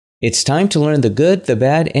It's time to learn the good, the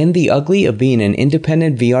bad, and the ugly of being an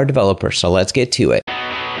independent VR developer, so let's get to it.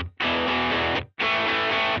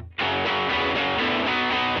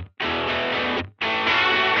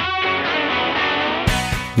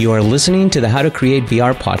 You are listening to the How to Create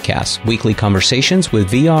VR podcast, weekly conversations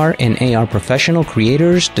with VR and AR professional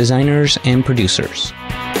creators, designers, and producers.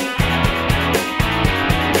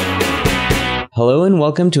 Hello and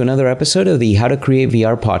welcome to another episode of the How to Create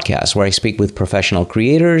VR podcast, where I speak with professional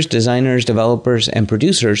creators, designers, developers, and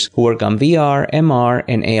producers who work on VR, MR,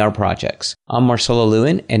 and AR projects. I'm Marcelo,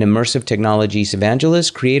 an immersive technologies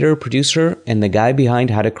evangelist, creator, producer, and the guy behind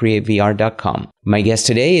howtocreatevr.com. My guest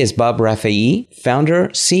today is Bob Rafei, founder,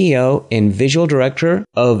 CEO, and visual director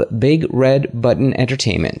of Big Red Button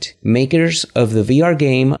Entertainment, makers of the VR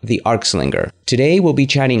game The Arcslinger. Today, we'll be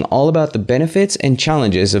chatting all about the benefits and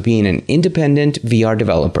challenges of being an independent VR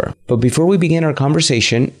developer. But before we begin our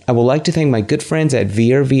conversation, I would like to thank my good friends at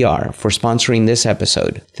VR for sponsoring this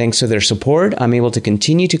episode. Thanks to their support, I'm able to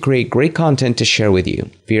continue to create great content to share with you.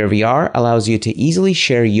 VR allows you to easily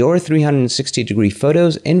share your 360-degree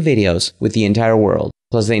photos and videos with the entire world.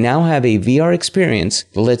 Plus, they now have a VR experience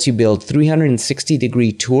that lets you build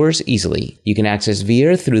 360-degree tours easily. You can access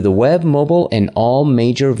VR through the web, mobile, and all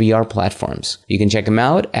major VR platforms. You can check them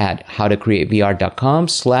out at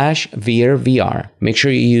howtocreatevr.com/VRVR. Make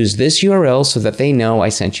sure you use this URL so that they know I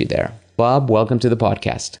sent you there. Bob, welcome to the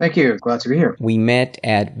podcast. Thank you. Glad to be here. We met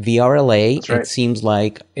at VRLA. That's right. It seems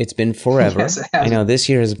like it's been forever. Yes, it has. I know this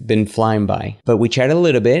year has been flying by. But we chatted a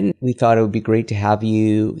little bit, and we thought it would be great to have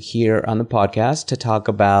you here on the podcast to talk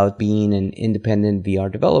about being an independent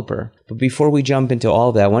VR developer. But before we jump into all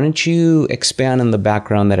of that, why don't you expand on the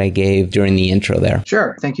background that I gave during the intro there?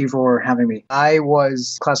 Sure. Thank you for having me. I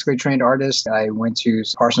was a classically trained artist. I went to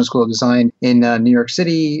Parsons School of Design in New York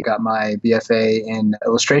City, got my BFA in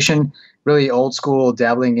illustration. Really old school,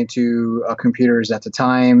 dabbling into computers at the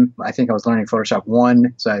time. I think I was learning Photoshop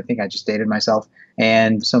 1, so I think I just dated myself.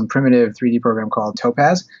 And some primitive 3D program called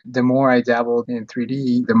Topaz. The more I dabbled in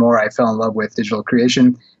 3D, the more I fell in love with digital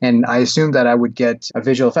creation. And I assumed that I would get a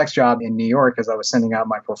visual effects job in New York as I was sending out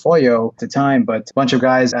my portfolio at the time. But a bunch of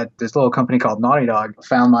guys at this little company called Naughty Dog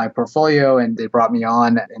found my portfolio and they brought me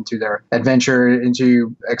on into their adventure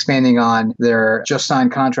into expanding on their just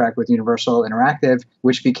signed contract with Universal Interactive,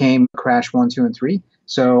 which became Crash 1, 2, and 3.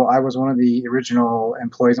 So I was one of the original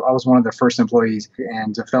employees. I was one of the first employees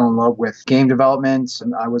and fell in love with game development.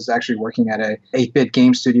 And I was actually working at a 8-bit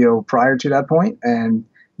game studio prior to that point. And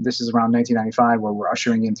this is around 1995 where we're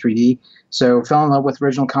ushering in 3D. So fell in love with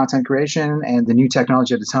original content creation and the new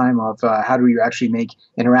technology at the time of how do you actually make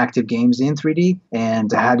interactive games in 3D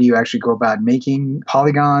and how do you actually go about making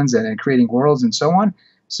polygons and creating worlds and so on.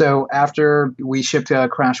 So after we shipped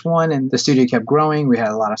Crash 1 and the studio kept growing, we had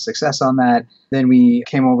a lot of success on that. Then we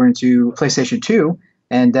came over into PlayStation 2,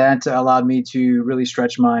 and that allowed me to really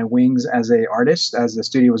stretch my wings as an artist as the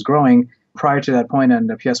studio was growing. Prior to that point in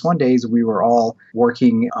the PS1 days, we were all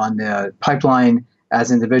working on the pipeline as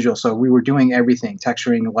individuals. So we were doing everything,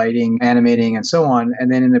 texturing, lighting, animating, and so on. And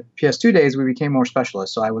then in the PS2 days, we became more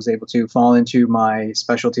specialists. So I was able to fall into my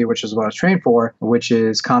specialty, which is what I was trained for, which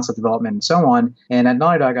is concept development and so on. And at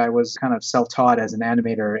Naughty Dog, I was kind of self-taught as an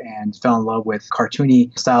animator and fell in love with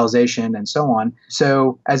cartoony stylization and so on.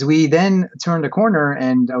 So as we then turned the corner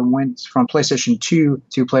and went from PlayStation 2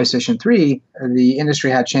 to PlayStation 3, the industry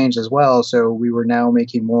had changed as well. So we were now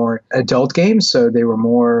making more adult games. So they were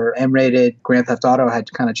more M-rated. Grand Theft Auto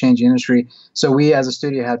had kind of changed the industry. So we as a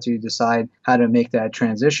studio had to decide how to make that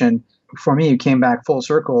transition. For me, it came back full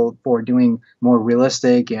circle for doing more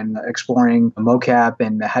realistic and exploring mocap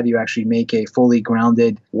and how do you actually make a fully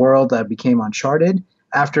grounded world that became Uncharted.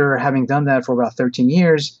 After having done that for about 13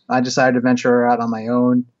 years, I decided to venture out on my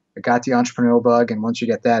own. I got the entrepreneurial bug, and once you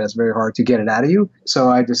get that, it's very hard to get it out of you. So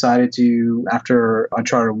I decided to, after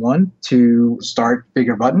Uncharted 1, to start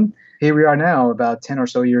Bigger Button. Here we are now, about 10 or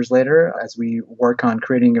so years later, as we work on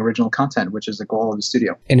creating original content, which is the goal of the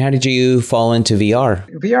studio. And how did you fall into VR?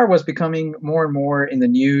 VR was becoming more and more in the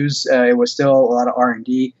news. It was still a lot of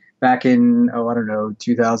R&D. Back in,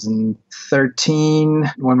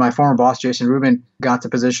 2013, when my former boss, Jason Rubin, got the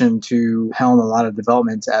position to helm a lot of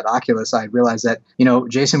development at Oculus, I realized that,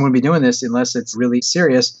 Jason wouldn't be doing this unless it's really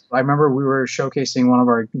serious. I remember we were showcasing one of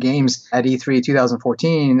our games at E3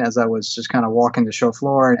 2014 as I was just kind of walking the show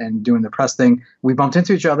floor and doing the press thing. We bumped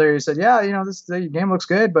into each other. He said, the game looks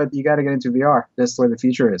good, but you got to get into VR. That's where the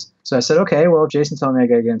future is. So I said, okay, well, Jason told me I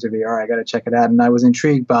got to get into VR. I got to check it out. And I was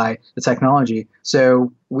intrigued by the technology.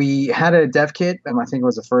 So we had a dev kit, and I think it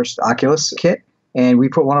was the first Oculus kit. And we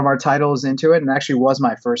put one of our titles into it, and it actually was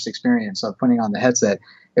my first experience of putting on the headset.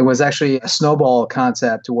 It was actually a snowball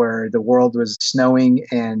concept where the world was snowing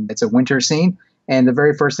and it's a winter scene. And the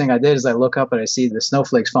very first thing I did is I look up and I see the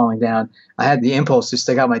snowflakes falling down. I had the impulse to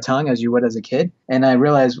stick out my tongue as you would as a kid. And I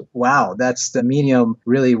realized, wow, that's the medium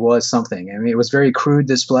really was something. I mean, it was very crude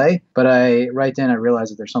display, but right then I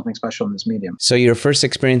realized that there's something special in this medium. So your first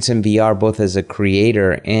experience in VR, both as a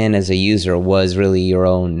creator and as a user, was really your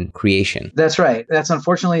own creation. That's right. That's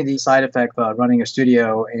unfortunately the side effect of running a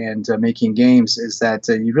studio and making games is that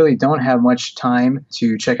you really don't have much time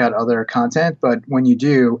to check out other content. But when you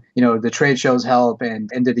do, the trade shows help, and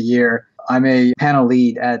end of the year, I'm a panel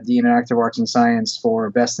lead at the Interactive Arts and Science for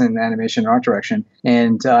Best in Animation and Art Direction.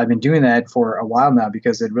 And I've been doing that for a while now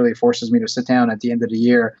because it really forces me to sit down at the end of the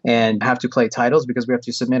year and have to play titles because we have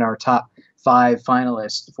to submit our top 5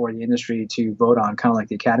 finalists for the industry to vote on, kind of like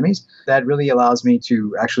the academies. That really allows me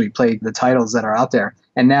to actually play the titles that are out there.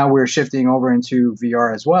 And now we're shifting over into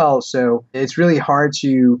VR as well. So it's really hard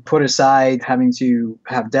to put aside having to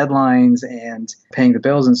have deadlines and paying the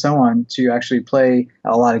bills and so on to actually play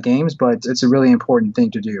a lot of games. But it's a really important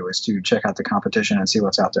thing to do is to check out the competition and see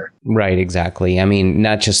what's out there. Right, exactly. I mean,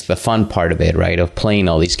 not just the fun part of it, right, of playing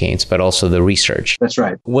all these games, but also the research. That's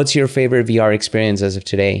right. What's your favorite VR experience as of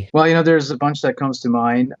today? Well, there's a bunch that comes to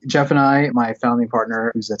mind. Jeff and I, my founding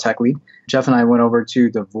partner, who's the tech lead, Jeff and I went over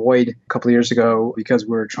to the Void a couple of years ago because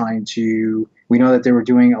we know that they were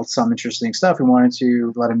doing some interesting stuff. We wanted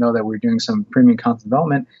to let them know that we were doing some premium content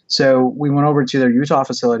development. So we went over to their Utah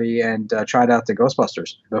facility and tried out the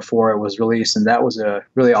Ghostbusters before it was released. And that was a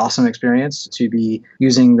really awesome experience to be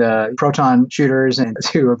using the proton shooters and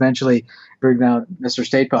to eventually bring down Mr.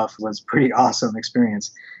 Stay Puft was a pretty awesome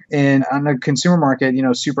experience. And on the consumer market,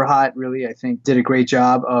 Super Hot really, I think, did a great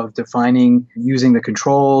job of defining using the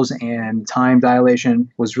controls, and time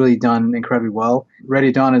dilation was really done incredibly well.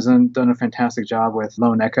 Ready Dawn has done a fantastic job with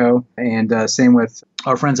Lone Echo, and same with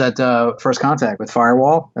our friends at First Contact with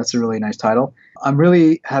Firewall. That's a really nice title. I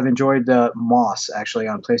really have enjoyed Moss, actually,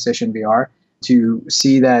 on PlayStation VR. To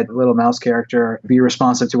see that little mouse character be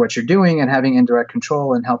responsive to what you're doing and having indirect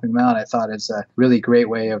control and helping them out, I thought is a really great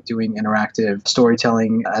way of doing interactive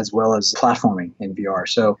storytelling as well as platforming in VR.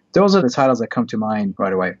 So those are the titles that come to mind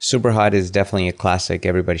right away. Super Hot is definitely a classic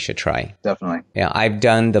everybody should try. Definitely. Yeah, I've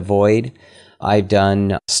done The Void. I've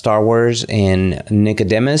done Star Wars and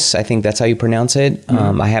Nicodemus. I think that's how you pronounce it.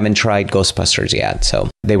 I haven't tried Ghostbusters yet, so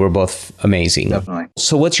they were both amazing. Definitely.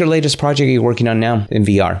 So what's your latest project you're working on now in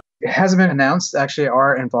VR? It hasn't been announced, actually,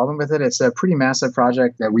 our involvement with it. It's a pretty massive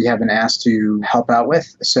project that we have been asked to help out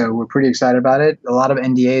with. So we're pretty excited about it. A lot of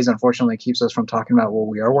NDAs, unfortunately, keeps us from talking about what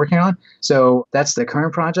we are working on. So that's the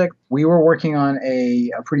current project. We were working on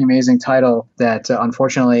a pretty amazing title that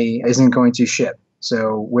unfortunately isn't going to ship.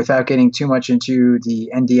 So without getting too much into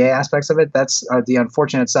the NDA aspects of it, that's the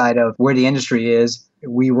unfortunate side of where the industry is.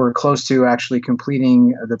 We were close to actually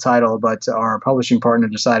completing the title, but our publishing partner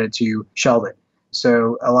decided to shelve it.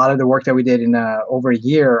 So a lot of the work that we did in over a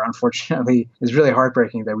year, unfortunately, is really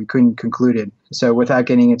heartbreaking that we couldn't conclude it. So without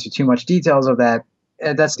getting into too much details of that,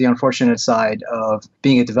 that's the unfortunate side of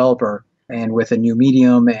being a developer and with a new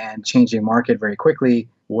medium and changing market very quickly,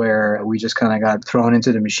 where we just kind of got thrown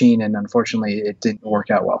into the machine and unfortunately it didn't work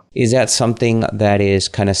out well. Is that something that is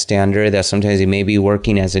kind of standard, that sometimes you may be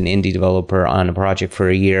working as an indie developer on a project for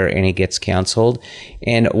a year and it gets canceled?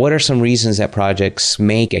 And what are some reasons that projects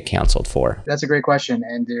may get canceled for? That's a great question.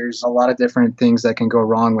 And there's a lot of different things that can go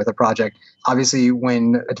wrong with a project. Obviously,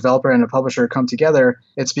 when a developer and a publisher come together,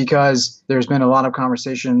 it's because there's been a lot of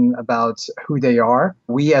conversation about who they are.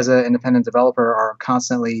 We as an independent developer are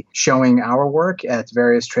constantly showing our work at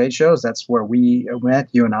various trade shows. That's where we met,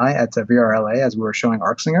 you and I, at VRLA as we were showing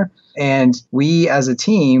Arksinger. And we as a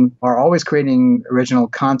team are always creating original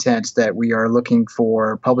content that we are looking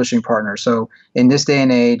for publishing partners. So in this day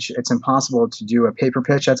and age, it's impossible to do a paper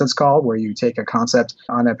pitch, as it's called, where you take a concept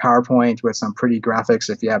on a PowerPoint with some pretty graphics.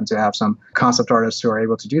 If you happen to have some concept artists who are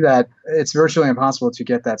able to do that, it's virtually impossible to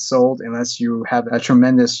get that sold unless you have a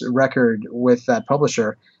tremendous record with that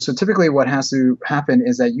publisher. So typically what has to happen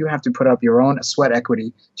is that you have to put up your own sweat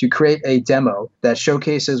equity to create a demo that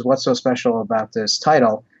showcases what's so special about this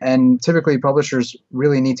title. And typically publishers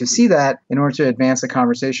really need to see that in order to advance the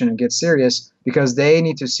conversation and get serious, because they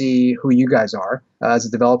need to see who you guys are. As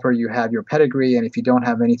a developer, you have your pedigree, and if you don't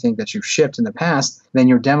have anything that you've shipped in the past, then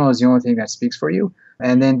your demo is the only thing that speaks for you.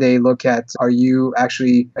 And then they look at, are you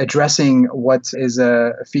actually addressing what is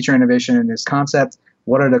a feature innovation in this concept?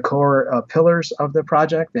 What are the core pillars of the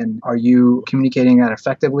project? And are you communicating that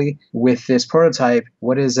effectively with this prototype?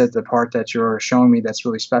 What is it, the part that you're showing me that's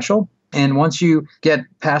really special? And once you get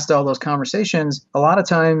past all those conversations, a lot of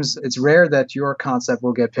times it's rare that your concept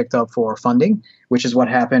will get picked up for funding, which is what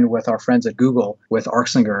happened with our friends at Google with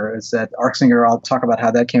Arcslinger. Is that Arcslinger, I'll talk about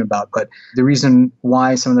how that came about. But the reason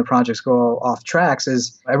why some of the projects go off tracks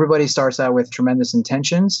is everybody starts out with tremendous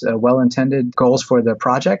intentions, well-intended goals for the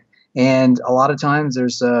project. And a lot of times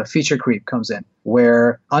there's feature creep comes in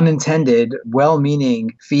where unintended,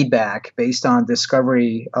 well-meaning feedback based on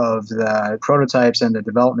discovery of the prototypes and the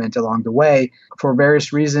development along the way, for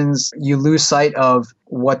various reasons, you lose sight of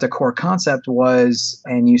what the core concept was,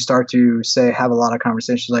 and you start to have a lot of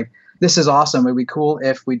conversations like, this is awesome, it'd be cool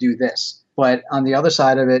if we do this. But on the other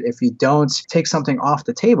side of it, if you don't take something off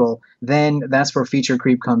the table, then that's where feature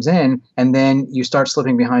creep comes in. And then you start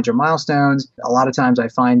slipping behind your milestones. A lot of times I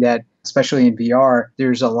find that, especially in VR,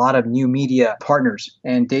 there's a lot of new media partners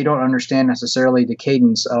and they don't understand necessarily the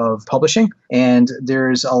cadence of publishing. And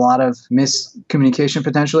there's a lot of miscommunication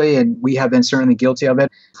potentially, and we have been certainly guilty of it.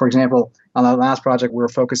 For example, on the last project, we were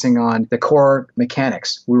focusing on the core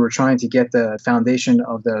mechanics. We were trying to get the foundation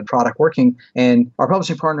of the product working, and our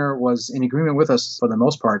publishing partner was in agreement with us for the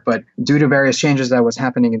most part. But due to various changes that was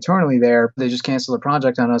happening internally there, they just canceled the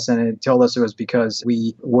project on us, and it told us it was because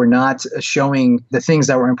we were not showing the things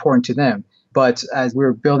that were important to them. But as we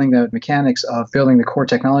were building the mechanics of building the core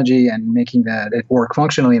technology and making that it work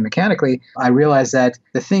functionally and mechanically, I realized that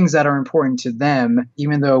the things that are important to them,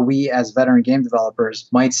 even though we as veteran game developers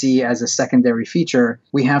might see as a secondary feature,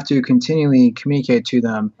 we have to continually communicate to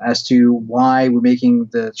them as to why we're making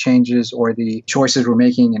the changes or the choices we're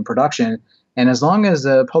making in production. And as long as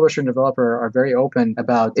the publisher and developer are very open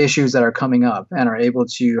about issues that are coming up and are able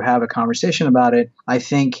to have a conversation about it, I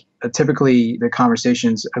think typically the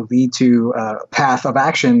conversations lead to a path of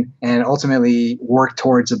action and ultimately work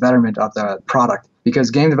towards the betterment of the product.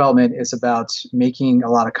 Because game development is about making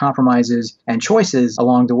a lot of compromises and choices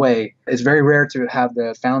along the way. It's very rare to have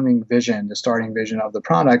the founding vision, the starting vision of the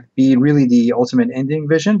product, be really the ultimate ending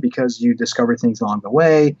vision, because you discover things along the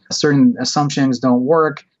way. Certain assumptions don't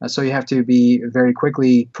work. So you have to be very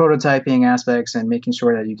quickly prototyping aspects and making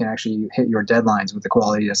sure that you can actually hit your deadlines with the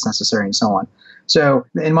quality that's necessary and so on. So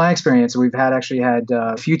in my experience, we've actually had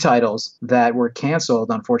a few titles that were canceled,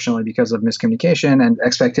 unfortunately, because of miscommunication and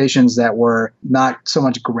expectations that were not so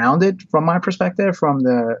much grounded from my perspective, from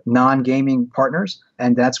the non-gaming partners.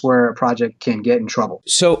 And that's where a project can get in trouble.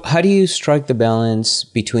 So how do you strike the balance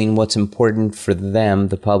between what's important for them,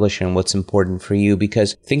 the publisher, and what's important for you?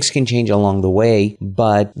 Because things can change along the way,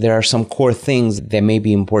 but there are some core things that may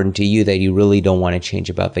be important to you that you really don't want to change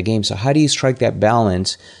about the game. So how do you strike that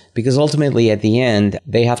balance? Because ultimately, at the end,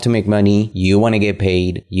 they have to make money. You want to get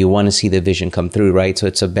paid. You want to see the vision come through, right? So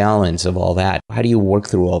it's a balance of all that. How do you work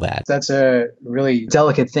through all that? That's a really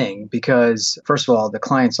delicate thing because, first of all, the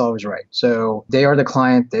client's always right. So they are the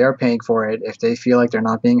client. They are paying for it. If they feel like they're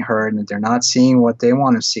not being heard and they're not seeing what they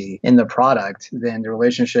want to see in the product, then the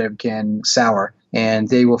relationship can sour and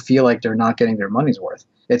they will feel like they're not getting their money's worth.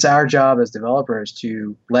 It's our job as developers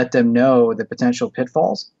to let them know the potential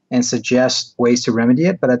pitfalls and suggest ways to remedy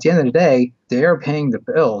it. But at the end of the day, they are paying the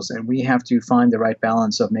bills, and we have to find the right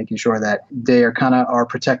balance of making sure that they are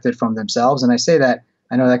protected from themselves. And I say that,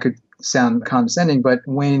 I know that could sound condescending, but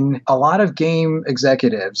when a lot of game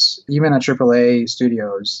executives, even at AAA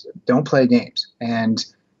studios, don't play games, and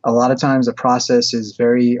a lot of times the process is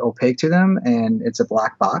very opaque to them and it's a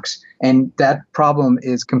black box. And that problem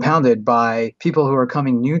is compounded by people who are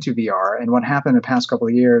coming new to VR. And what happened the past couple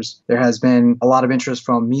of years, there has been a lot of interest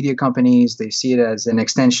from media companies. They see it as an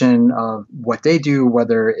extension of what they do,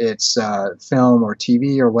 whether it's film or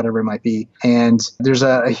TV or whatever it might be. And there's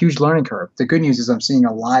a huge learning curve. The good news is I'm seeing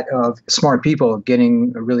a lot of smart people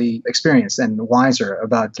getting really experienced and wiser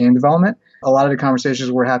about game development. A lot of the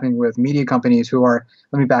conversations we're having with media companies who are,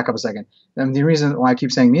 let me back up a second. And the reason why I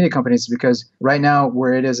keep saying media companies is because right now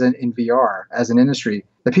where it is in VR as an industry,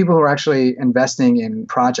 the people who are actually investing in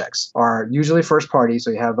projects are usually first party. So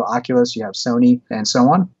you have Oculus, you have Sony, and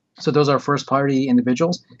so on. So those are first party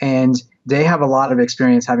individuals, and they have a lot of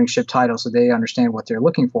experience having shipped titles, so they understand what they're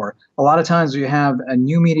looking for. A lot of times you have a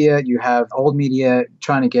new media, you have old media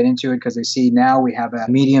trying to get into it because they see now we have a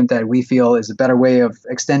medium that we feel is a better way of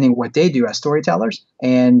extending what they do as storytellers.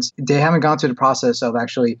 And they haven't gone through the process of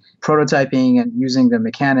actually prototyping and using the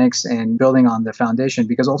mechanics and building on the foundation,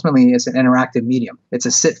 because ultimately it's an interactive medium. It's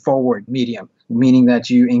a sit forward medium, meaning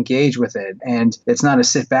that you engage with it. And it's not a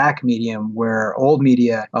sit back medium where old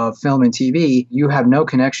media of film and TV, you have no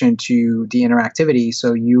connection to the interactivity.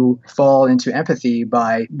 So you fall into empathy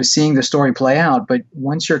by seeing the story play out. But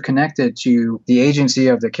once you're connected to the agency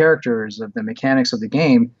of the characters, of the mechanics of the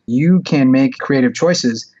game, you can make creative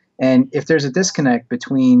choices. And if there's a disconnect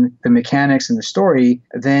between the mechanics and the story,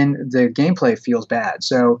 then the gameplay feels bad.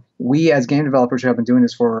 So we as game developers who have been doing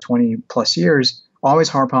this for 20 plus years always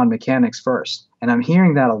harp on mechanics first. And I'm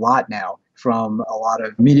hearing that a lot now from a lot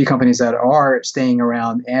of media companies that are staying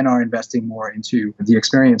around and are investing more into the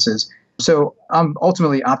experiences. So I'm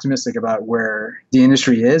ultimately optimistic about where the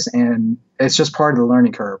industry is, and it's just part of the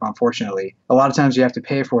learning curve, unfortunately. A lot of times you have to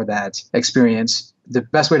pay for that experience. The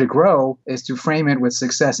best way to grow is to frame it with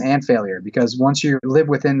success and failure, because once you live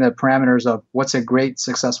within the parameters of what's a great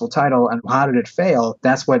successful title and how did it fail,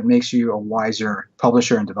 that's what makes you a wiser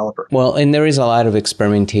publisher and developer. Well, and there is a lot of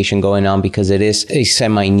experimentation going on because it is a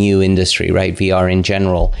semi-new industry, right? VR in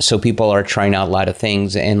general. So people are trying out a lot of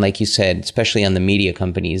things. And like you said, especially on the media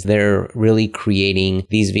companies, they're really creating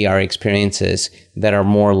these VR experiences that are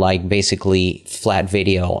more like basically flat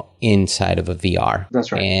video inside of a VR.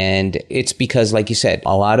 That's right. And it's because, like you said,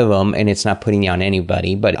 a lot of them, and it's not putting on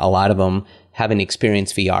anybody, but a lot of them haven't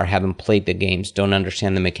experienced VR, haven't played the games, don't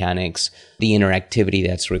understand the mechanics, the interactivity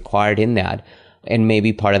that's required in that. And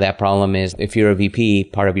maybe part of that problem is if you're a VP,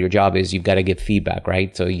 part of your job is you've got to give feedback,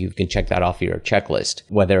 right? So you can check that off your checklist,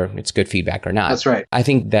 whether it's good feedback or not. That's right. I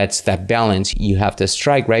think that's that balance you have to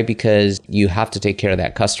strike, right? Because you have to take care of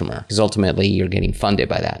that customer, because ultimately you're getting funded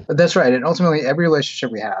by that. That's right. And ultimately every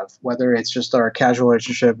relationship we have, whether it's just our casual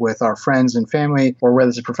relationship with our friends and family or whether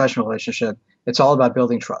it's a professional relationship, it's all about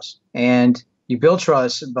building trust. And you build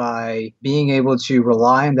trust by being able to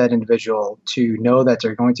rely on that individual to know that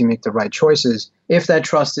they're going to make the right choices. If that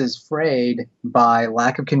trust is frayed by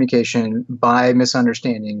lack of communication, by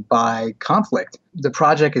misunderstanding, by conflict, the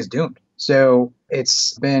project is doomed. So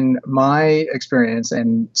it's been my experience,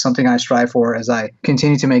 and something I strive for as I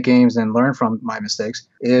continue to make games and learn from my mistakes,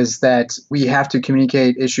 is that we have to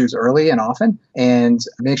communicate issues early and often and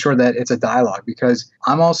make sure that it's a dialogue, because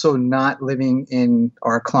I'm also not living in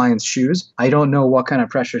our clients' shoes. I don't know what kind of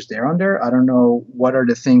pressures they're under. I don't know what are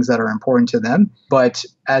the things that are important to them. But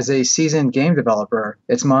as a seasoned game developer,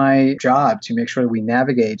 it's my job to make sure that we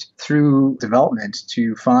navigate through development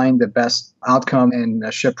to find the best outcome and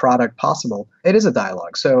a ship product possible. It is a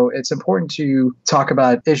dialogue. So it's important to talk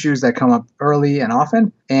about issues that come up early and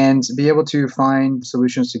often and be able to find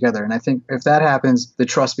solutions together. And I think if that happens, the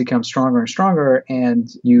trust becomes stronger and stronger, and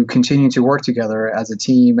you continue to work together as a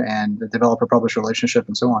team and the developer-publisher relationship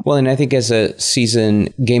and so on. Well, and I think as a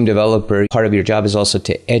seasoned game developer, part of your job is also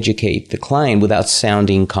to educate the client without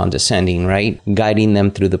sounding condescending, right? Guiding them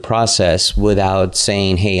through the process without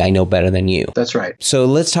saying, hey, I know better than you. That's right. So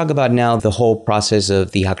let's talk about now the whole process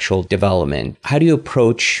of the actual development. How do you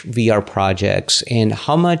approach VR projects, and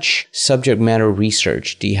how much subject matter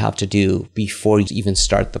research do you have to do before you even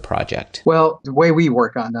start the project? Well, the way we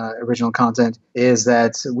work on original content is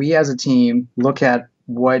that we as a team look at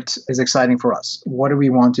what is exciting for us. What do we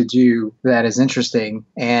want to do that is interesting?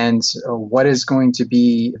 And what is going to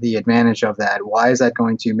be the advantage of that? Why is that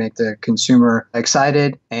going to make the consumer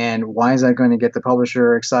excited? And why is that going to get the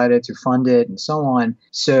publisher excited to fund it and so on?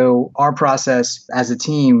 So our process as a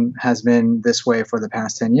team has been this way for the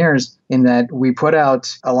past 10 years, in that we put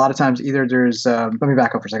out a lot of times either there's, let me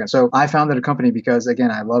back up for a second. So I founded a company because,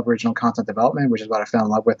 again, I love original content development, which is what I fell in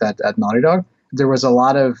love with at Naughty Dog. There was a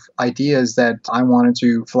lot of ideas that I wanted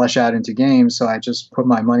to flesh out into games, so I just put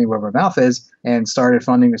my money where my mouth is and started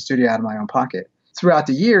funding the studio out of my own pocket. Throughout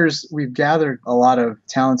the years, we've gathered a lot of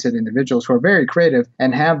talented individuals who are very creative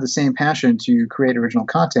and have the same passion to create original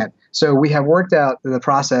content. So we have worked out the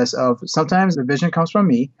process of sometimes the vision comes from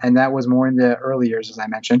me, and that was more in the early years, as I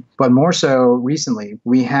mentioned. But more so recently,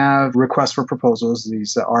 we have requests for proposals,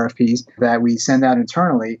 these RFPs, that we send out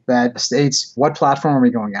internally that states what platform are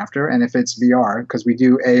we going after, and if it's VR, because we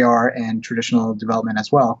do AR and traditional development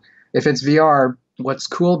as well. If it's VR, what's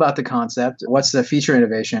cool about the concept? What's the feature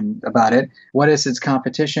innovation about it? What is its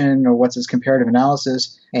competition, or what's its comparative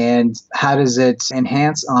analysis? And how does it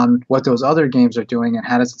enhance on what those other games are doing, and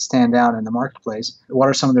how does it stand out in the marketplace? What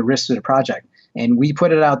are some of the risks to the project? And we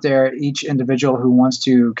put it out there. Each individual who wants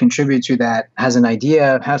to contribute to that has an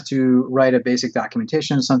idea, has to write a basic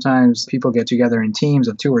documentation. Sometimes people get together in teams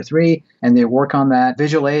of 2 or 3 and they work on that.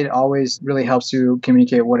 Visual aid always really helps to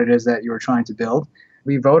communicate what it is that you're trying to build.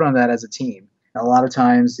 We vote on that as a team. A lot of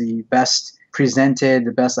times the best presented,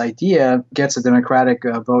 the best idea gets a democratic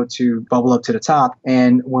vote to bubble up to the top.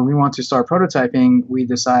 And when we want to start prototyping, we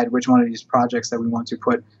decide which one of these projects that we want to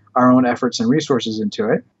put our own efforts and resources into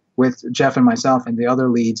it. With Jeff and myself and the other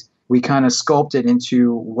leads, we kind of sculpt it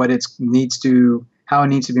into what it needs to, how it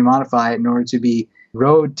needs to be modified in order to be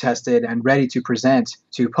road tested and ready to present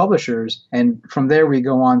to publishers. And from there, we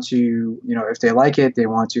go on to, if they like it, they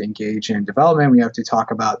want to engage in development. We have to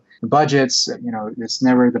talk about the budgets. It's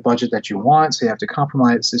never the budget that you want, so you have to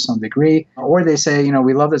compromise to some degree. Or they say,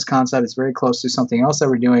 we love this concept. It's very close to something else that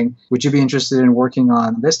we're doing. Would you be interested in working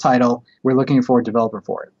on this title? We're looking for a developer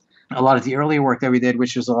for it. A lot of the early work that we did,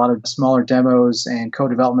 which was a lot of smaller demos and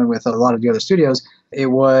co-development with a lot of the other studios, it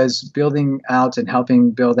was building out and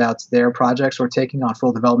helping build out their projects or taking on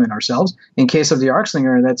full development ourselves. In case of the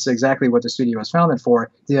Arcslinger, that's exactly what the studio was founded for.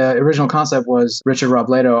 The original concept was Richard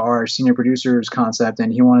Robledo, our senior producer's concept,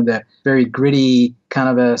 and he wanted a very gritty kind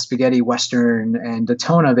of a spaghetti Western, and the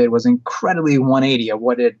tone of it was incredibly 180 of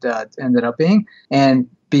what it ended up being. And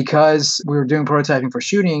because we were doing prototyping for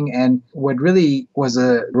shooting, and what really was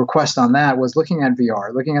a request on that was looking at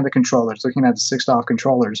VR, looking at the controllers, looking at the 6-DoF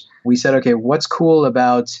controllers. We said, okay, what's cool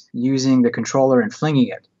about using the controller and flinging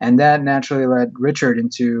it? And that naturally led Richard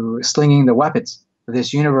into slinging the weapons.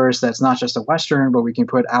 This universe that's not just a Western, but we can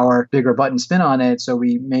put our bigger button spin on it. So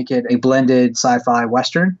we make it a blended sci-fi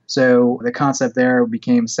Western. So the concept there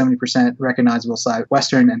became 70% recognizable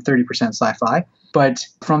Western and 30% sci-fi. But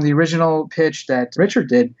from the original pitch that Richard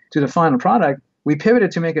did to the final product, we pivoted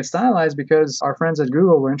to make it stylized because our friends at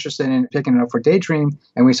Google were interested in picking it up for Daydream,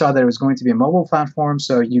 and we saw that it was going to be a mobile platform,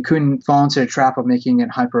 so you couldn't fall into the trap of making it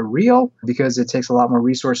hyper real because it takes a lot more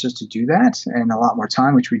resources to do that and a lot more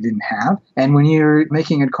time, which we didn't have. And when you're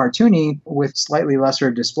making it cartoony with slightly lesser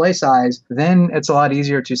display size, then it's a lot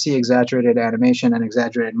easier to see exaggerated animation and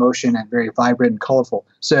exaggerated motion and very vibrant and colorful.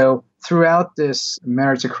 So throughout this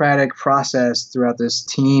meritocratic process, throughout this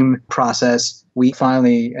team process, we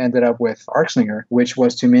finally ended up with Arcslinger, which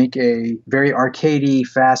was to make a very arcadey,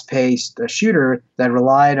 fast-paced shooter that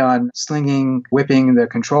relied on slinging, whipping the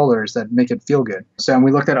controllers that make it feel good. So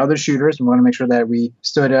we looked at other shooters and we want to make sure that we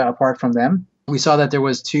stood apart from them. We saw that there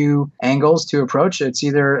was two angles to approach. It's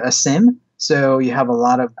either a sim, so you have a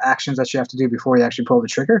lot of actions that you have to do before you actually pull the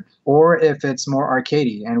trigger, or if it's more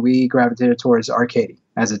arcadey, and we gravitated towards arcadey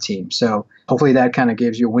as a team. So hopefully that kind of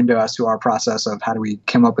gives you a window as to our process of how do we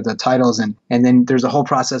come up with the titles. And then there's a whole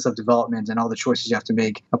process of development and all the choices you have to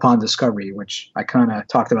make upon discovery, which I kind of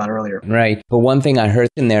talked about earlier. Right. But one thing I heard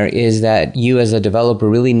in there is that you as a developer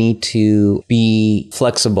really need to be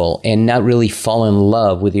flexible and not really fall in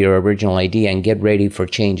love with your original idea and get ready for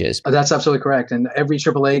changes. That's absolutely correct. And every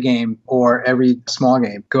AAA game or every small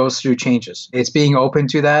game goes through changes. It's being open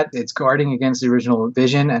to that. It's guarding against the original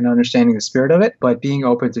vision and understanding the spirit of it, but being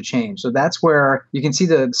open to change. So that's where you can see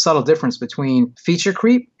the subtle difference between feature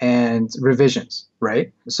creep and revisions,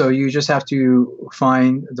 right? So you just have to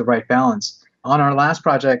find the right balance. On our last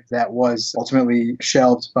project that was ultimately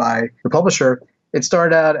shelved by the publisher, it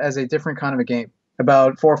started out as a different kind of a game.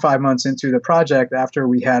 About 4 or 5 months into the project, after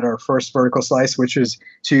we had our first vertical slice, which was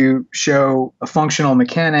to show a functional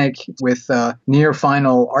mechanic with near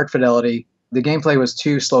final art fidelity, the gameplay was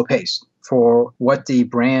too slow paced for what the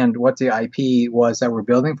brand, what the IP was that we're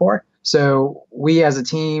building for. So we as a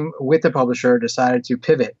team with the publisher decided to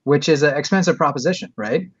pivot, which is an expensive proposition,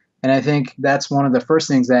 right? And I think that's one of the first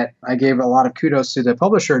things that I gave a lot of kudos to the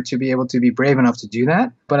publisher to be able to be brave enough to do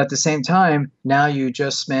that. But at the same time, now you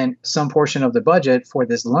just spent some portion of the budget for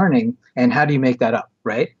this learning, and how do you make that up,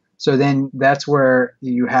 right? So then that's where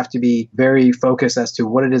you have to be very focused as to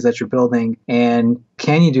what it is that you're building, and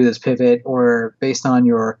can you do this pivot, or based on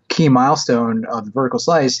your key milestone of the vertical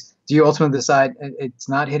slice, do you ultimately decide it's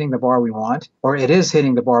not hitting the bar we want, or it is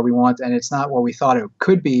hitting the bar we want and it's not what we thought it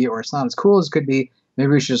could be, or it's not as cool as it could be?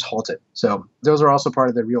 Maybe we should just halt it. So those are also part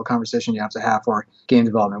of the real conversation you have to have for game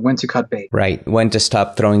development, when to cut bait. Right. When to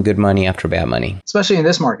stop throwing good money after bad money. Especially in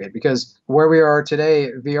this market, because where we are today,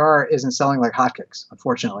 VR isn't selling like hotcakes,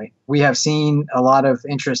 unfortunately. We have seen a lot of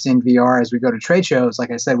interest in VR as we go to trade shows. Like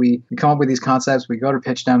I said, we come up with these concepts, we go to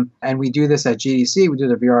pitch them, and we do this at GDC. We do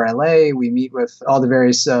the VR LA. We meet with all the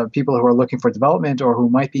various people who are looking for development or who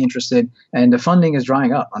might be interested, and the funding is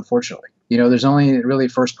drying up, unfortunately. There's only really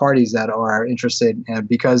first parties that are interested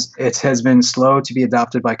because it has been slow to be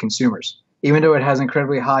adopted by consumers. Even though it has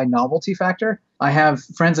incredibly high novelty factor, I have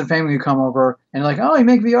friends and family who come over and like, oh, you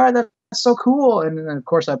make VR? That's so cool. And then, of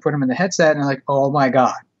course, I put them in the headset and they're like, oh, my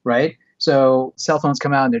God, right? So cell phones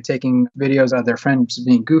come out and they're taking videos of their friends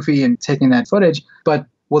being goofy and taking that footage. But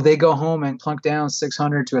will they go home and plunk down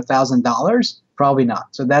 $600 to $1,000? Probably not.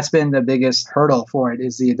 So that's been the biggest hurdle for it,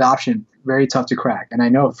 is the adoption very tough to crack. And I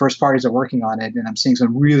know first parties are working on it, and I'm seeing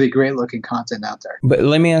some really great looking content out there. But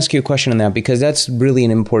let me ask you a question on that, because that's really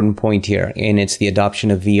an important point here. And it's the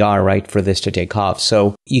adoption of VR, right, for this to take off.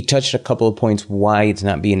 So you touched a couple of points why it's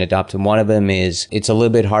not being adopted. One of them is it's a little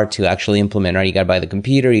bit hard to actually implement, right? You got to buy the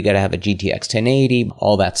computer, you got to have a GTX 1080,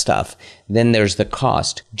 all that stuff. Then there's the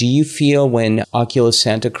cost. Do you feel when Oculus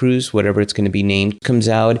Santa Cruz, whatever it's going to be named, comes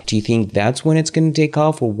out, do you think that's when it's going to take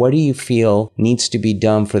off? Or what do you feel needs to be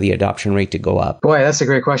done for the adoption rate to go up? Boy, that's a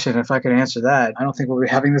great question. If I could answer that, I don't think we'll be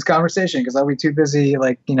having this conversation because I'll be too busy,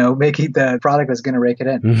 making the product that's going to rake it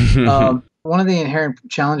in. One of the inherent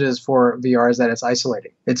challenges for VR is that it's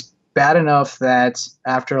isolating. It's bad enough that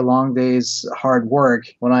after a long day's hard work,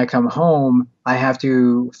 when I come home, I have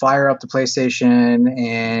to fire up the PlayStation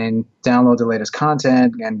and download the latest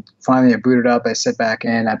content. And finally, I boot it up. I sit back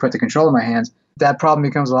and I put the controller in my hands. That problem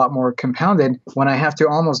becomes a lot more compounded when I have to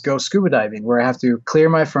almost go scuba diving, where I have to clear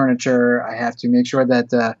my furniture. I have to make sure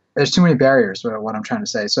that there's too many barriers, what I'm trying to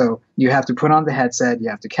say. So you have to put on the headset, you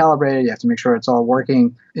have to calibrate it, you have to make sure it's all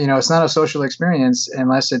working. It's not a social experience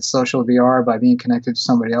unless it's social VR by being connected to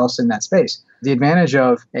somebody else in that space. The advantage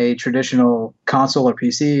of a traditional console or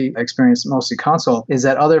PC experience, mostly console, is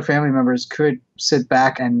that other family members could sit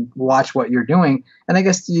back and watch what you're doing. And I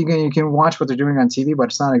guess you can watch what they're doing on TV, but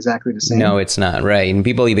it's not exactly the same. No, it's not, right? And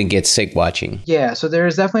people even get sick watching. Yeah, so there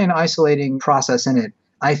is definitely an isolating process in it.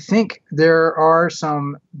 I think there are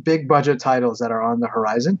some big budget titles that are on the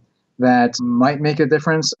horizon that might make a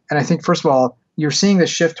difference. And I think, first of all, you're seeing the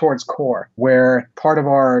shift towards core, where part of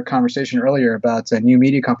our conversation earlier about new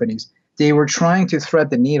media companies, they were trying to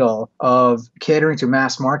thread the needle of catering to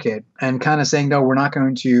mass market and kind of saying, no, we're not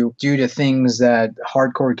going to do the things that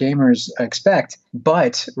hardcore gamers expect.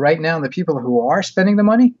 But right now, the people who are spending the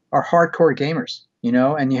money are hardcore gamers.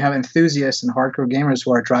 And you have enthusiasts and hardcore gamers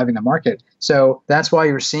who are driving the market. So that's why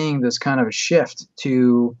you're seeing this kind of a shift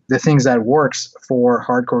to the things that works for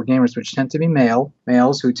hardcore gamers, which tend to be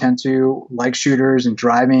males who tend to like shooters and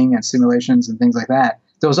driving and simulations and things like that.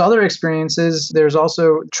 Those other experiences, there's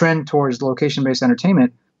also a trend towards location-based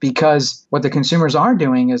entertainment, because what the consumers are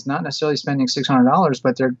doing is not necessarily spending $600,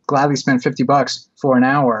 but they're gladly spend $50 for an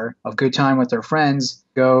hour of good time with their friends,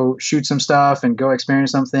 go shoot some stuff and go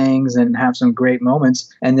experience some things and have some great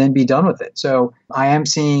moments and then be done with it. So I am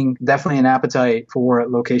seeing definitely an appetite for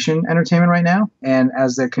location entertainment right now. And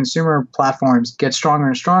as the consumer platforms get stronger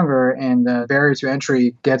and stronger and the barrier to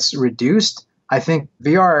entry gets reduced, I think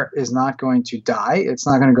VR is not going to die. It's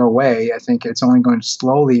not going to go away. I think it's only going to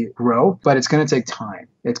slowly grow, but it's going to take time.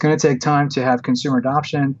 It's going to take time to have consumer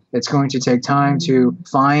adoption. It's going to take time to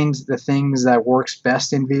find the things that works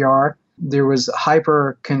best in VR. There was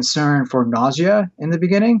hyper concern for nausea in the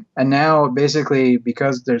beginning. And now basically,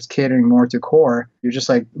 because there's catering more to core, you're just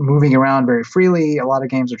like moving around very freely. A lot of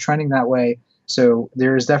games are trending that way. So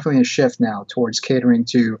there is definitely a shift now towards catering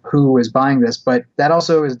to who is buying this. But that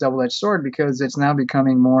also is a double-edged sword because it's now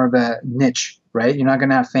becoming more of a niche, right? You're not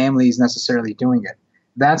going to have families necessarily doing it.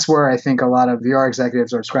 That's where I think a lot of VR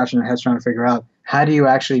executives are scratching their heads trying to figure out, how do you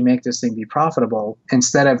actually make this thing be profitable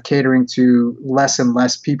instead of catering to less and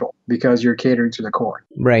less people because you're catering to the core?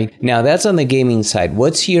 Right. Now, that's on the gaming side.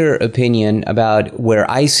 What's your opinion about where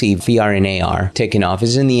I see VR and AR taking off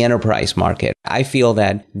is in the enterprise market? I feel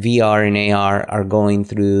that VR and AR are going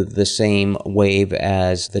through the same wave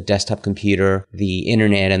as the desktop computer, the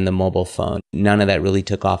internet, and the mobile phone. None of that really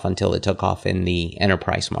took off until it took off in the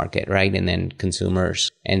enterprise market, right? And then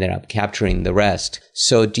consumers ended up capturing the rest.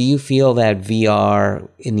 So do you feel that VR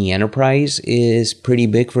in the enterprise is pretty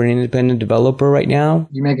big for an independent developer right now?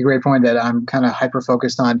 You make a great point that I'm kind of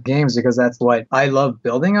hyper-focused on games because that's what I love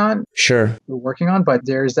building on. Sure. Working on, but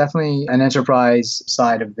there's definitely an enterprise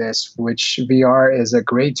side of this, which VR is a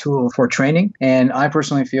great tool for training. And I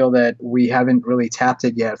personally feel that we haven't really tapped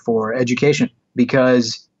it yet for education,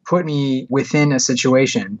 because put me within a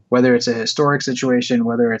situation, whether it's a historic situation,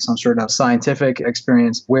 whether it's some sort of scientific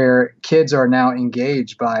experience where kids are now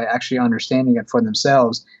engaged by actually understanding it for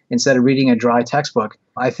themselves instead of reading a dry textbook.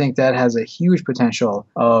 I think that has a huge potential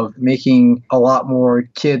of making a lot more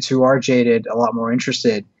kids who are jaded a lot more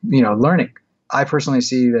interested, learning. I personally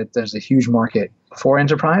see that there's a huge market for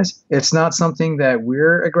enterprise. It's not something that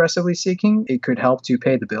we're aggressively seeking. It could help to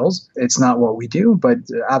pay the bills. It's not what we do, but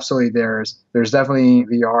absolutely there's definitely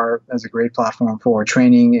VR as a great platform for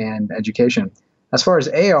training and education. As far as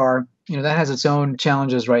AR, that has its own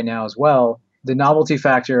challenges right now as well. The novelty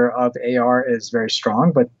factor of AR is very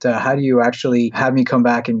strong, but how do you actually have me come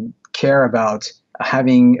back and care about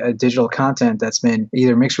having a digital content that's been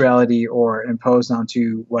either mixed reality or imposed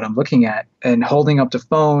onto what I'm looking at and holding up the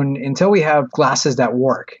phone until we have glasses that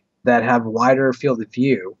work? that have wider field of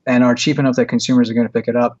view and are cheap enough that consumers are going to pick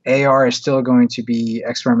it up. AR is still going to be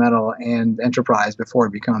experimental and enterprise before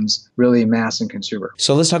it becomes really mass and consumer.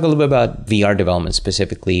 So let's talk a little bit about VR development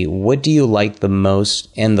specifically. What do you like the most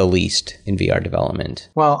and the least in VR development?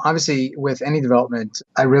 Well, obviously, with any development,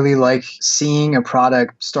 I really like seeing a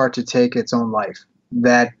product start to take its own life.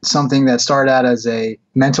 That something that started out as a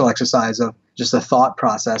mental exercise of just a thought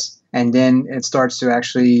process, and then it starts to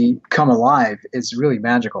actually come alive, it's really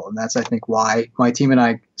magical. And that's, I think, why my team and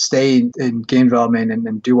I stay in game development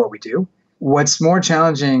and do what we do. What's more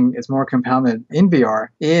challenging, it's more compounded in VR,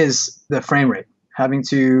 is the frame rate. Having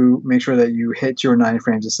to make sure that you hit your 90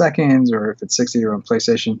 frames a second, or if it's 60 you're on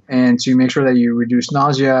PlayStation, and to make sure that you reduce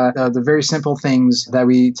nausea, the very simple things that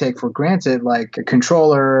we take for granted, like a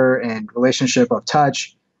controller and relationship of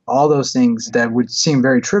touch, all those things that would seem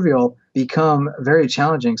very trivial become very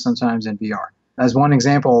challenging sometimes in VR. As one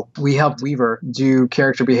example, we helped Weaver do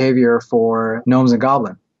character behavior for Gnomes and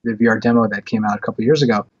Goblin, the VR demo that came out a couple of years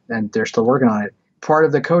ago, and they're still working on it. Part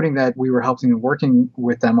of the coding that we were helping and working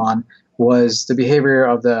with them on was the behavior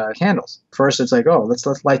of the candles. First, it's like, oh, let's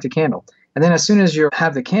light the candle. And then as soon as you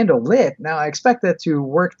have the candle lit, now I expect that to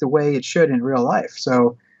work the way it should in real life.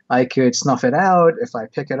 So I could snuff it out. If I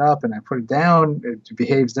pick it up and I put it down, it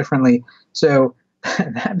behaves differently. So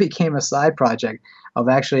that became a side project of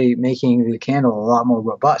actually making the candle a lot more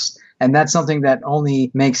robust. And that's something that only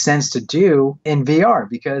makes sense to do in VR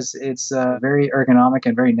because it's a very ergonomic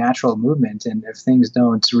and very natural movement. And if things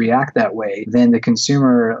don't react that way, then the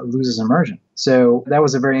consumer loses immersion. So that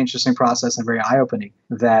was a very interesting process and very eye-opening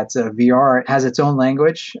that VR has its own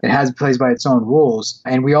language. It plays by its own rules,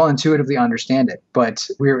 and we all intuitively understand it. But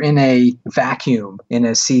we're in a vacuum, in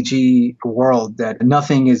a CG world that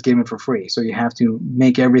nothing is given for free. So you have to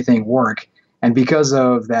make everything work. And because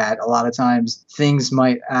of that, a lot of times things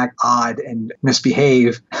might act odd and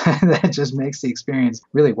misbehave. That just makes the experience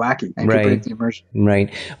really wacky and can break the immersion.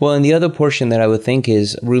 Right. Well, and the other portion that I would think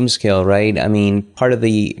is room scale, right? I mean, part of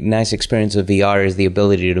the nice experience of VR is the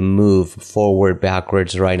ability to move forward,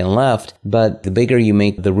 backwards, right, and left. But the bigger you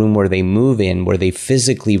make the room where they move in, where they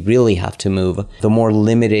physically really have to move, the more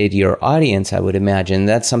limited your audience, I would imagine.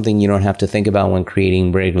 That's something you don't have to think about when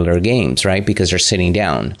creating regular games, right? Because they're sitting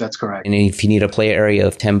down. That's correct. And if you need a play area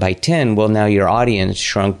of 10 by 10, well, now your audience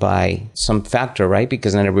shrunk by some factor, right?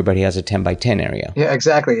 Because not everybody has a 10 by 10 area. Yeah,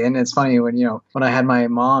 exactly. And it's funny when I had my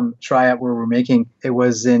mom try out where we're making, it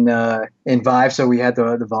was in Vive, so we had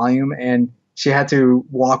the volume, and she had to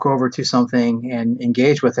walk over to something and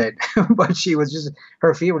engage with it. But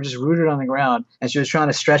her feet were just rooted on the ground, and she was trying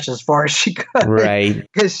to stretch as far as she could. Right.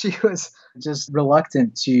 Because she was just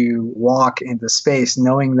reluctant to walk into space,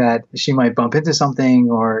 knowing that she might bump into something,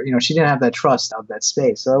 or she didn't have that trust of that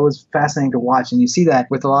space. So it was fascinating to watch, and you see that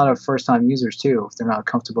with a lot of first-time users too, if they're not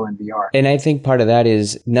comfortable in VR. And I think part of that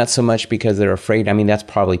is not so much because they're afraid. I mean, that's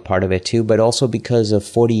probably part of it too, but also because of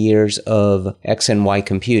 40 years of X and Y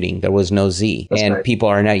computing. There was no Z, and right. People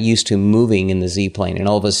are not used to moving in the Z plane, and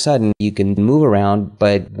all of a sudden you can move around,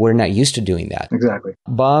 but we're not used to doing that. Exactly.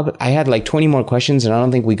 Bob, I had like 20 more questions, and I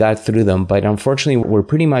don't think we got through them. But unfortunately, we're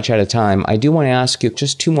pretty much out of time. I do want to ask you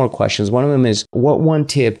just two more questions. One of them is, what one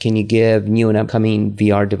tip can you give new and upcoming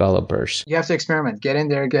VR developers? You have to experiment. Get in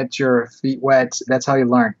there, get your feet wet. That's how you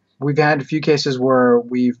learn. We've had a few cases where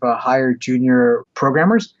we've hired junior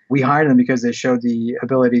programmers. We hired them because they showed the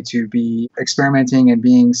ability to be experimenting and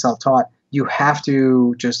being self-taught. You have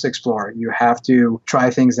to just explore. You have to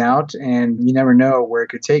try things out, and you never know where it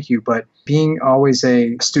could take you. But being always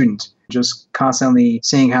a student, just constantly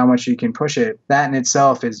seeing how much you can push it, that in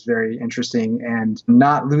itself is very interesting, and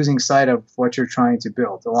not losing sight of what you're trying to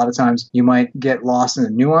build. A lot of times you might get lost in the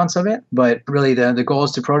nuance of it, but really the goal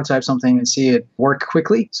is to prototype something and see it work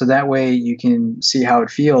quickly, so that way you can see how it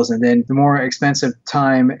feels. And then the more expensive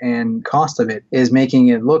time and cost of it is making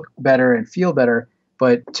it look better and feel better.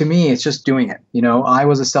 But to me, it's just doing it. I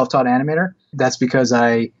was a self-taught animator. That's because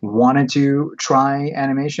I wanted to try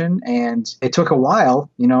animation, and it took a while,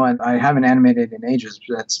 and I haven't animated in ages.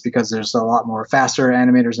 That's because there's a lot more faster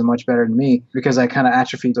animators and much better than me, because I kind of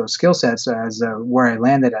atrophied those skill sets as where I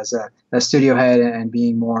landed as a studio head and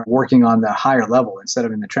being more working on the higher level instead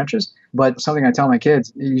of in the trenches. But something I tell my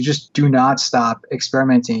kids, you just do not stop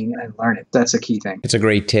experimenting and learning. That's a key thing. It's a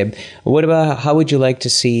great tip. What about how would you like to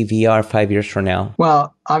see VR 5 years from now?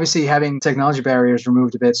 Well, obviously having technology barriers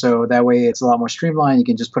removed a bit, so that way it's a lot more streamlined. You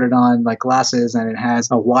can just put it on like glasses, and it has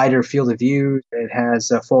a wider field of view. It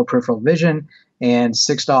has a full peripheral vision. and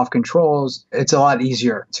 6-off controls, it's a lot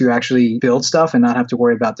easier to actually build stuff and not have to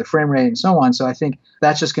worry about the frame rate and so on. So I think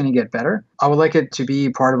that's just going to get better. I would like it to be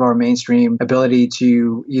part of our mainstream ability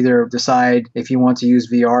to either decide if you want to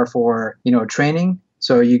use VR for, training.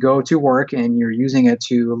 So you go to work and you're using it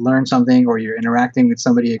to learn something, or you're interacting with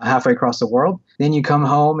somebody halfway across the world. Then you come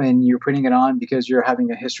home and you're putting it on because you're having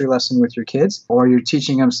a history lesson with your kids, or you're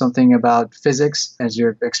teaching them something about physics as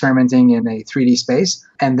you're experimenting in a 3D space.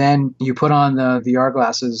 And then you put on the VR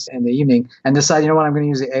glasses in the evening and decide, I'm going to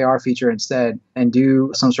use the AR feature instead and do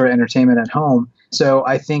some sort of entertainment at home. So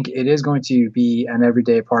I think it is going to be an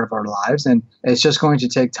everyday part of our lives, and it's just going to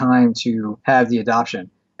take time to have the adoption.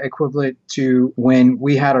 Equivalent to when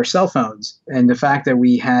we had our cell phones, and the fact that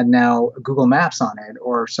we had now Google Maps on it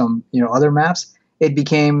or some other maps, it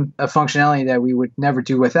became a functionality that we would never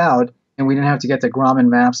do without, and we didn't have to get the Grumman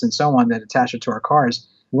maps and so on that attach it to our cars.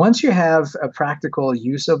 Once you have a practical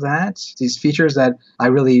use of that, these features that I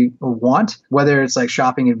really want, whether it's like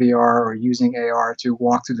shopping in VR or using AR to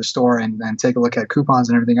walk through the store and take a look at coupons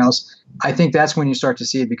and everything else, I think that's when you start to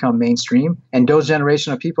see it become mainstream. And those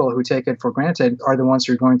generation of people who take it for granted are the ones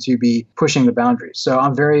who are going to be pushing the boundaries. So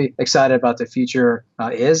I'm very excited about the future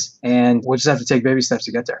and we'll just have to take baby steps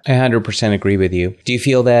to get there. I 100% agree with you. Do you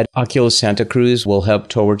feel that Oculus Santa Cruz will help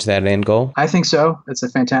towards that end goal? I think so. It's a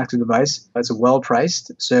fantastic device. It's well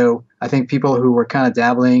priced. So I think people who were kind of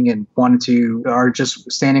dabbling and are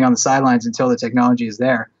just standing on the sidelines until the technology is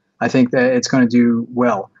there, I think that it's going to do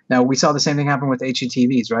well. Now, we saw the same thing happen with HD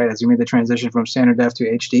TVs, right? As you made the transition from standard def to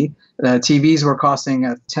HD, the TVs were costing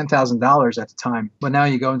 $10,000 at the time. But now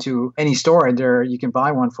you go into any store and you can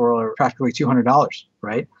buy one for practically $200,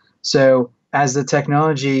 right? So as the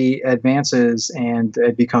technology advances and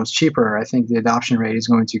it becomes cheaper, I think the adoption rate is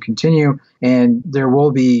going to continue, and there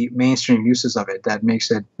will be mainstream uses of it that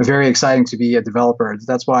makes it very exciting to be a developer.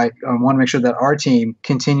 That's why I want to make sure that our team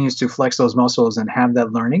continues to flex those muscles and have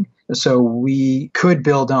that learning, so we could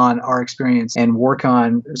build on our experience and work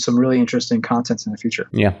on some really interesting content in the future.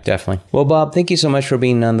 Yeah, definitely. Well, Bob, thank you so much for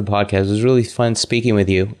being on the podcast. It was really fun speaking with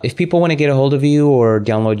you. If people want to get a hold of you or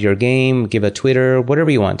download your game, give a Twitter,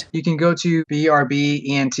 whatever you want. You can go to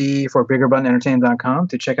BRBENT for biggerbuttonentertainment.com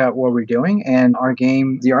to check out what we're doing. And our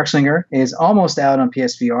game, The Arcslinger, is almost out on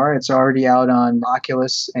PSVR. It's already out on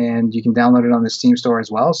Oculus, and you can download it on the Steam store as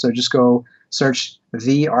well. So just go search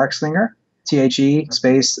The Arcslinger. THE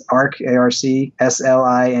space ARC, ARC, SLINGER,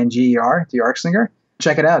 The Arcslinger.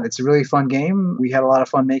 Check it out. It's a really fun game. We had a lot of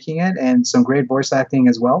fun making it and some great voice acting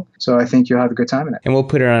as well. So I think you'll have a good time in it. And we'll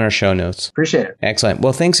put it on our show notes. Appreciate it. Excellent.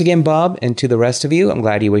 Well, thanks again, Bob. And to the rest of you, I'm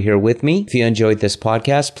glad you were here with me. If you enjoyed this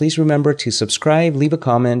podcast, please remember to subscribe, leave a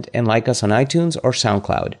comment, and like us on iTunes or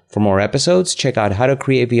SoundCloud. For more episodes, check out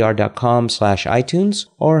howtocreatevr.com/iTunes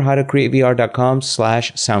or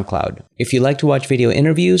howtocreatevr.com/SoundCloud. If you'd like to watch video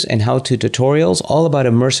interviews and how-to tutorials all about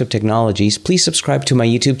immersive technologies, please subscribe to my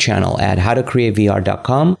YouTube channel at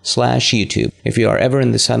howtocreatevr.com/YouTube. If you are ever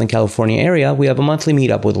in the Southern California area, we have a monthly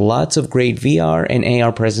meetup with lots of great VR and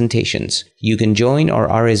AR presentations. You can join or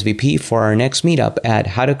RSVP for our next meetup at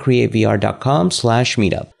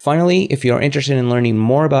howtocreatevr.com/meetup. Finally, if you are interested in learning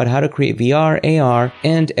more about how to create VR, AR,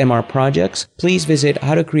 and MR projects, please visit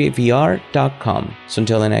howtocreatevr.com. So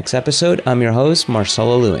until the next episode, I'm your host,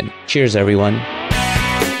 Marcelo Lewin. Cheers, everyone.